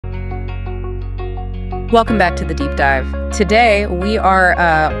Welcome back to the Deep Dive. Today, we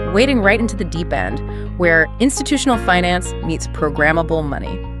are wading right into the deep end, where institutional finance meets programmable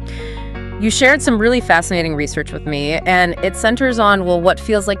money. You shared some really fascinating research with me, and it centers on, well, what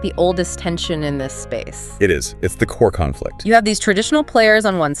feels like the oldest tension in this space. It is. It's the core conflict. You have these traditional players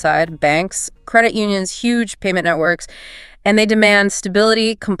on one side, banks, credit unions, huge payment networks, and they demand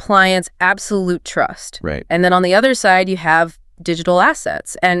stability, compliance, absolute trust. Right. And then on the other side, you have digital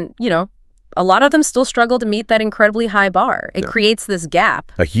assets. And, a lot of them still struggle to meet that incredibly high bar. It creates this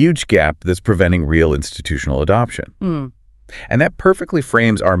gap. A huge gap that's preventing real institutional adoption. And that perfectly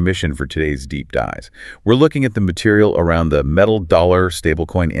frames our mission for today's deep dives. We're looking at the material around the Metal Dollar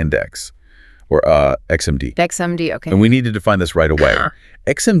Stablecoin Index, or XMD. XMD, okay. And we need to define this right away.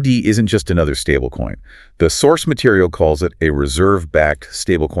 XMD isn't just another stablecoin. The source material calls it a reserve-backed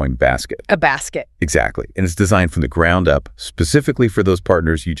stablecoin basket. A basket. Exactly. And it's designed from the ground up, specifically for those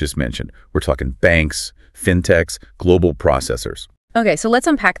partners you just mentioned. We're talking banks, fintechs, global processors. Okay, so let's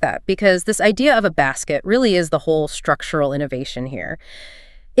unpack that, because this idea of a basket really is the whole structural innovation here.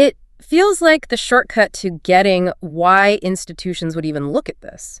 It feels like the shortcut to getting why institutions would even look at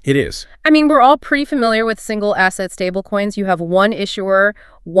this. It is. I mean, we're all pretty familiar with single asset stablecoins. You have one issuer,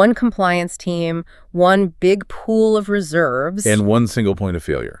 one compliance team, one big pool of reserves. And one single point of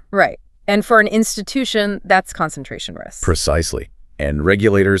failure. Right. And for an institution, that's concentration risk. Precisely. And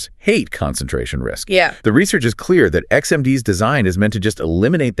regulators hate concentration risk. Yeah. The research is clear that XMD's design is meant to just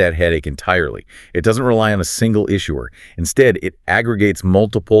eliminate that headache entirely. It doesn't rely on a single issuer. Instead, it aggregates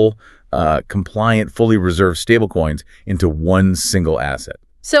multiple compliant, fully reserved stablecoins into one single asset.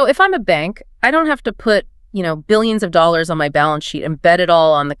 So if I'm a bank, I don't have to put, billions of dollars on my balance sheet and bet it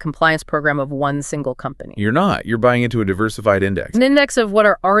all on the compliance program of one single company. You're not. You're buying into a diversified index. An index of what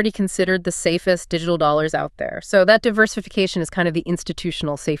are already considered the safest digital dollars out there. So that diversification is kind of the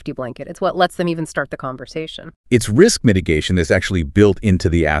institutional safety blanket. It's what lets them even start the conversation. It's risk mitigation that's actually built into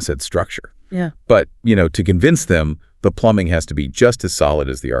the asset structure. Yeah. But, to convince them, the plumbing has to be just as solid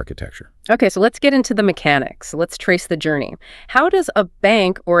as the architecture. Okay, so let's get into the mechanics. Let's trace the journey. How does a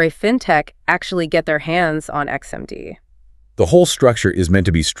bank or a fintech actually get their hands on XMD? The whole structure is meant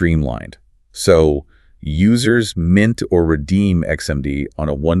to be streamlined. So users mint or redeem XMD on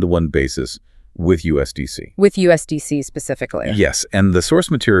a one-to-one basis with USDC. With USDC specifically. Yes, and the source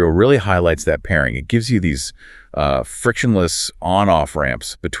material really highlights that pairing. It gives you these frictionless on-off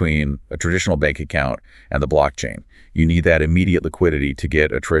ramps between a traditional bank account and the blockchain. You need that immediate liquidity to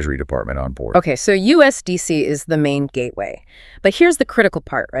get a Treasury Department on board. Okay, so USDC is the main gateway. But here's the critical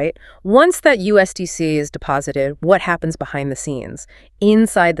part, right? Once that USDC is deposited, what happens behind the scenes,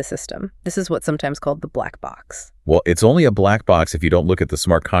 inside the system? This is what's sometimes called the black box. Well, it's only a black box if you don't look at the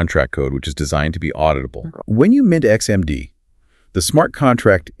smart contract code, which is designed to be auditable. When you mint XMD, the smart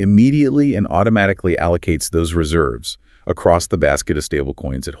contract immediately and automatically allocates those reserves across the basket of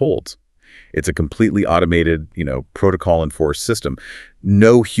stablecoins it holds. It's a completely automated, protocol-enforced system.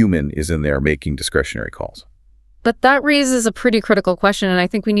 No human is in there making discretionary calls. But that raises a pretty critical question, and I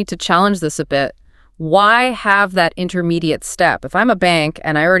think we need to challenge this a bit. Why have that intermediate step? If I'm a bank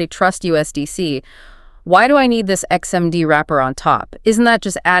and I already trust USDC, why do I need this XMD wrapper on top? Isn't that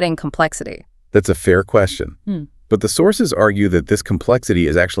just adding complexity? That's a fair question. But the sources argue that this complexity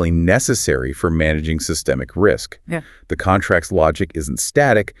is actually necessary for managing systemic risk. Yeah. The contract's logic isn't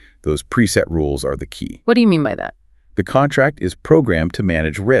static. Those preset rules are the key. What do you mean by that? The contract is programmed to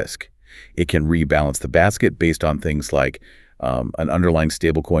manage risk. It can rebalance the basket based on things like an underlying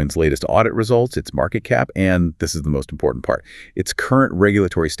stablecoin's latest audit results, its market cap, and this is the most important part, its current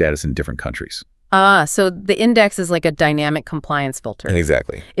regulatory status in different countries. So the index is like a dynamic compliance filter.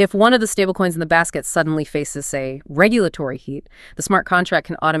 Exactly. If one of the stablecoins in the basket suddenly faces, say, regulatory heat, the smart contract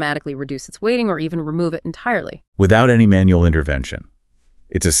can automatically reduce its weighting or even remove it entirely. Without any manual intervention.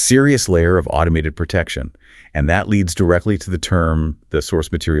 It's a serious layer of automated protection, and that leads directly to the term the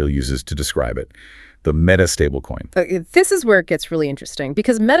source material uses to describe it, the meta stablecoin. This is where it gets really interesting,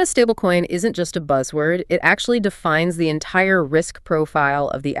 because meta stablecoin isn't just a buzzword. It actually defines the entire risk profile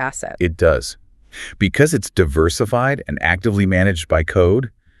of the asset. It does. Because it's diversified and actively managed by code,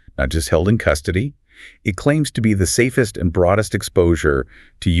 not just held in custody, it claims to be the safest and broadest exposure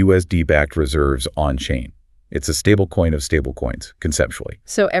to USD-backed reserves on-chain. It's a stablecoin of stablecoins, conceptually.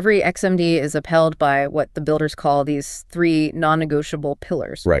 So every XMD is upheld by what the builders call these three non-negotiable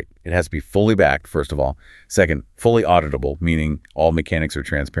pillars. Right. It has to be fully backed, first of all. Second, fully auditable, meaning all mechanics are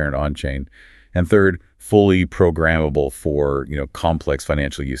transparent on-chain. And third, fully programmable for, complex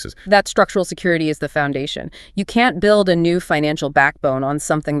financial uses. That structural security is the foundation. You can't build a new financial backbone on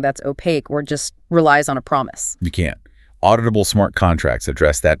something that's opaque or just relies on a promise. You can't. Auditable smart contracts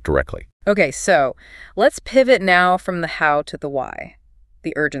address that directly. Okay, so let's pivot now from the how to the why,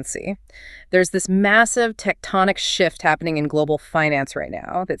 the urgency. There's this massive tectonic shift happening in global finance right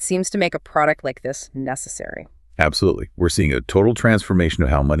now that seems to make a product like this necessary. Absolutely. We're seeing a total transformation of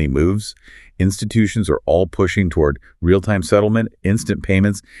how money moves. Institutions are all pushing toward real-time settlement, instant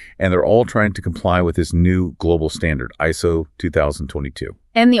payments, and they're all trying to comply with this new global standard, ISO 2022.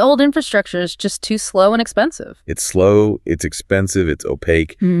 And the old infrastructure is just too slow and expensive. It's slow, it's expensive, it's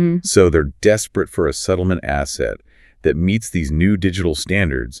opaque, so they're desperate for a settlement asset that meets these new digital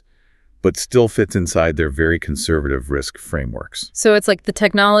standards, but still fits inside their very conservative risk frameworks. So it's like the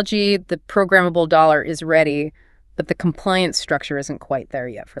technology, the programmable dollar is ready, but the compliance structure isn't quite there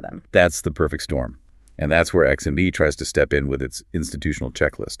yet for them. That's the perfect storm. And that's where XMD tries to step in with its institutional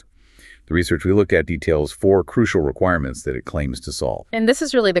checklist. The research we look at details 4 crucial requirements that it claims to solve. And this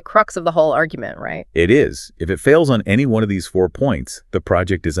is really the crux of the whole argument, right? It is. If it fails on any one of these 4 points, the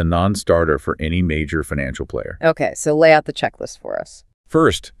project is a non-starter for any major financial player. Okay, so lay out the checklist for us.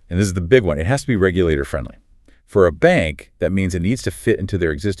 First, and this is the big one, it has to be regulator-friendly. For a bank, that means it needs to fit into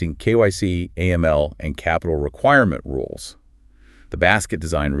their existing KYC, AML, and capital requirement rules. The basket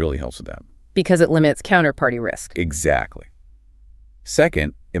design really helps with that. Because it limits counterparty risk. Exactly.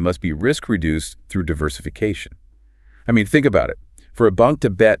 Second, it must be risk-reduced through diversification. I mean, think about it. For a bank to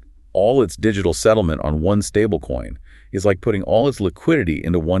bet all its digital settlement on one stablecoin is like putting all its liquidity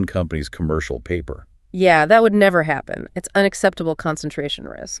into one company's commercial paper. Yeah, that would never happen. It's unacceptable concentration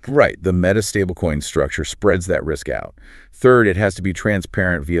risk. Right. The meta stablecoin structure spreads that risk out. Third, it has to be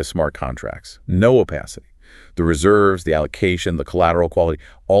transparent via smart contracts. No opacity. The reserves, the allocation, the collateral quality,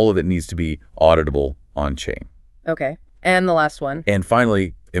 all of it needs to be auditable on-chain. Okay. And the last one. And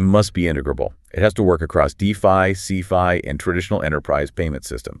finally, it must be integrable. It has to work across DeFi, CeFi, and traditional enterprise payment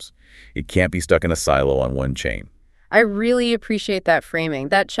systems. It can't be stuck in a silo on one chain. I really appreciate that framing.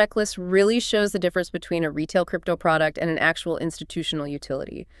 That checklist really shows the difference between a retail crypto product and an actual institutional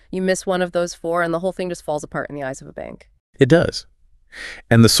utility. You miss one of those 4 and the whole thing just falls apart in the eyes of a bank. It does.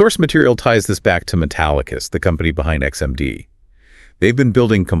 And the source material ties this back to Metallicus, the company behind XMD. They've been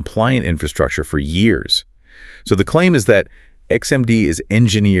building compliant infrastructure for years. So the claim is that XMD is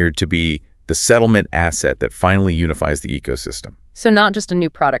engineered to be the settlement asset that finally unifies the ecosystem. So not just a new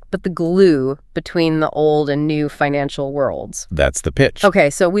product, but the glue between the old and new financial worlds. That's the pitch. Okay,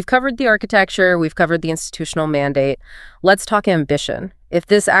 so we've covered the architecture, we've covered the institutional mandate. Let's talk ambition. If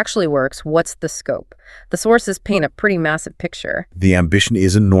this actually works, what's the scope? The sources paint a pretty massive picture. The ambition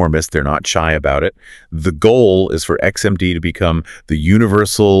is enormous. They're not shy about it. The goal is for XMD to become the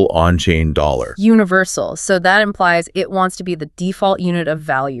universal on-chain dollar. Universal. So that implies it wants to be the default unit of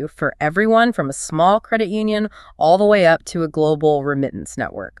value for everyone from a small credit union all the way up to a global remittance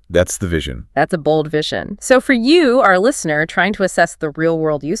network. That's the vision. That's a bold vision. So for you, our listener, trying to assess the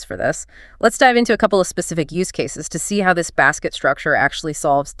real-world use for this, let's dive into a couple of specific use cases to see how this basket structure actually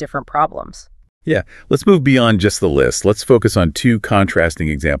solves different problems. Yeah, let's move beyond just the list. Let's focus on 2 contrasting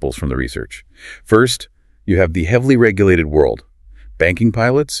examples from the research. First, you have the heavily regulated world, banking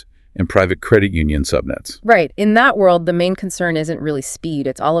pilots and private credit union subnets. Right. In that world, the main concern isn't really speed.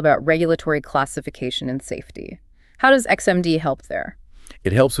 It's all about regulatory classification and safety. How does XMD help there?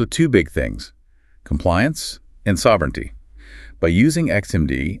 It helps with 2 big things, compliance and sovereignty. By using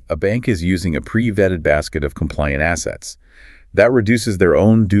XMD, a bank is using a pre-vetted basket of compliant assets. That reduces their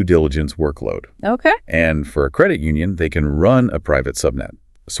own due diligence workload. Okay. And for a credit union, they can run a private subnet,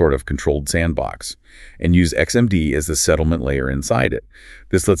 a sort of controlled sandbox, and use XMD as the settlement layer inside it.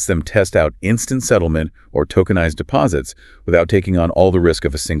 This lets them test out instant settlement or tokenized deposits without taking on all the risk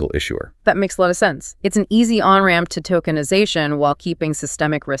of a single issuer. That makes a lot of sense. It's an easy on-ramp to tokenization while keeping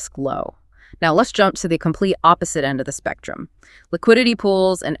systemic risk low. Now let's jump to the complete opposite end of the spectrum. Liquidity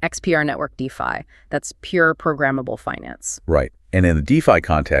pools and XPR network DeFi. That's pure programmable finance. Right. And in the DeFi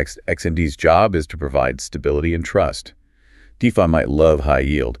context, XMD's job is to provide stability and trust. DeFi might love high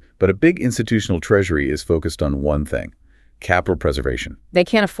yield, but a big institutional treasury is focused on one thing, capital preservation. They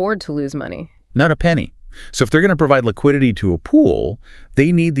can't afford to lose money. Not a penny. So if they're going to provide liquidity to a pool,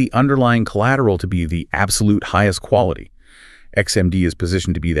 they need the underlying collateral to be the absolute highest quality. XMD is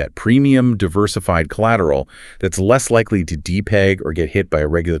positioned to be that premium, diversified collateral that's less likely to depeg or get hit by a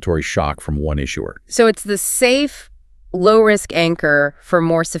regulatory shock from one issuer. So it's the safe, low-risk anchor for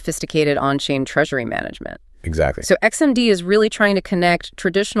more sophisticated on-chain treasury management. Exactly. So XMD is really trying to connect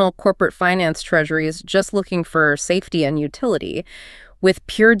traditional corporate finance treasuries just looking for safety and utility with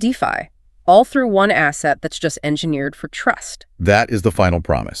pure DeFi, all through one asset that's just engineered for trust. That is the final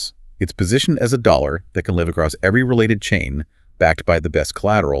promise. It's positioned as a dollar that can live across every related chain, backed by the best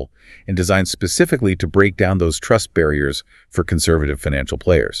collateral, and designed specifically to break down those trust barriers for conservative financial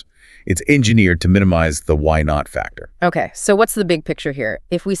players. It's engineered to minimize the why not factor. Okay, so what's the big picture here?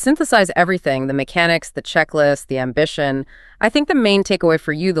 If we synthesize everything, the mechanics, the checklist, the ambition, I think the main takeaway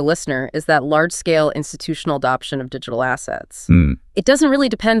for you, the listener, is that large-scale institutional adoption of digital assets. It doesn't really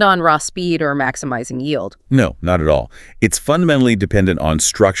depend on raw speed or maximizing yield. No, not at all. It's fundamentally dependent on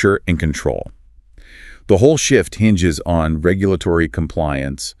structure and control. The whole shift hinges on regulatory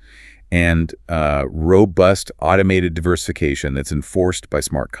compliance and robust automated diversification that's enforced by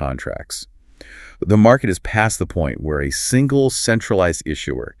smart contracts. The market is past the point where a single centralized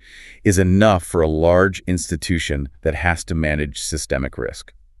issuer is enough for a large institution that has to manage systemic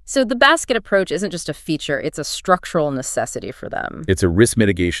risk. So the basket approach isn't just a feature, it's a structural necessity for them. It's a risk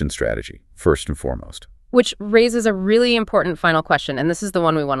mitigation strategy, first and foremost. Which raises a really important final question, and this is the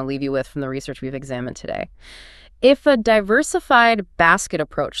one we want to leave you with from the research we've examined today. If a diversified basket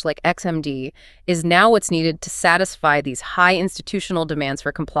approach like XMD is now what's needed to satisfy these high institutional demands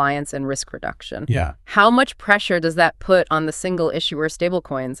for compliance and risk reduction, how much pressure does that put on the single issuer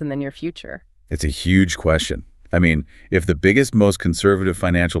stablecoins in the near future? It's a huge question. I mean, if the biggest, most conservative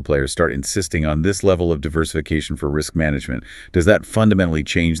financial players start insisting on this level of diversification for risk management, does that fundamentally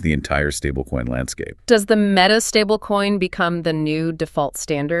change the entire stablecoin landscape? Does the meta stablecoin become the new default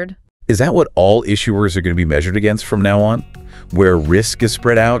standard? Is that what all issuers are going to be measured against from now on? Where risk is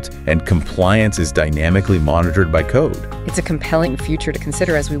spread out and compliance is dynamically monitored by code? It's a compelling future to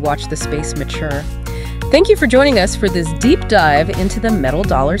consider as we watch the space mature. Thank you for joining us for this deep dive into the Metal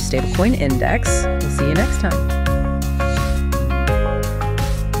Dollar Stablecoin Index. We'll see you next time.